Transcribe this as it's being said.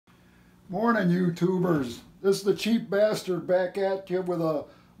Morning, YouTubers. This is the cheap bastard back at you with a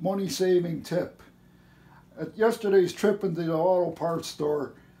money-saving tip. At yesterday's trip into the auto parts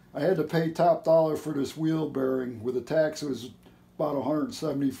store, I had to pay top dollar for this wheel bearing. With the tax, it was about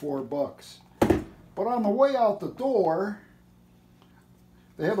 174 bucks. But on the way out the door,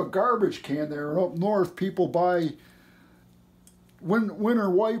 they have a garbage can there. And up north, people buy winter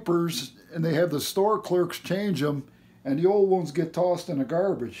wipers, and they have the store clerks change them, and the old ones get tossed in the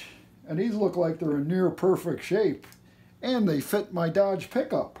garbage. And these look like they're in near perfect shape, and they fit my Dodge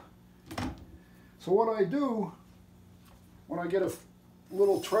pickup. So what I do when I get a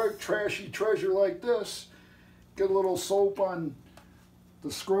little trashy treasure like this, get a little soap on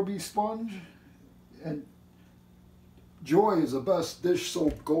the scrubby sponge, and Joy is the best dish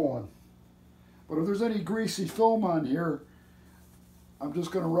soap going. But if there's any greasy film on here, I'm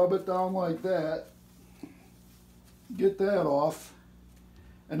just going to rub it down like that, get that off.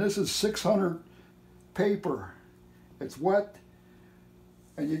 And this is 600 paper. It's wet,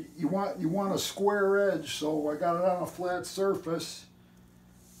 and you want a square edge, so I got it on a flat surface.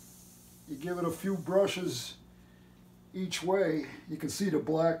 You give it a few brushes each way. You can see the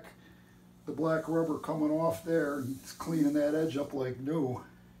black rubber coming off there, and it's cleaning that edge up like new.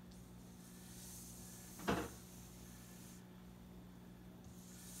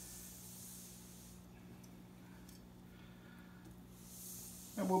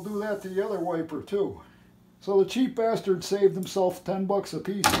 And we'll do that to the other wiper too. So the cheap bastard saved himself 10 bucks a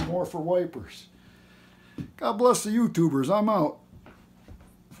piece and more for wipers. God bless the YouTubers. I'm out.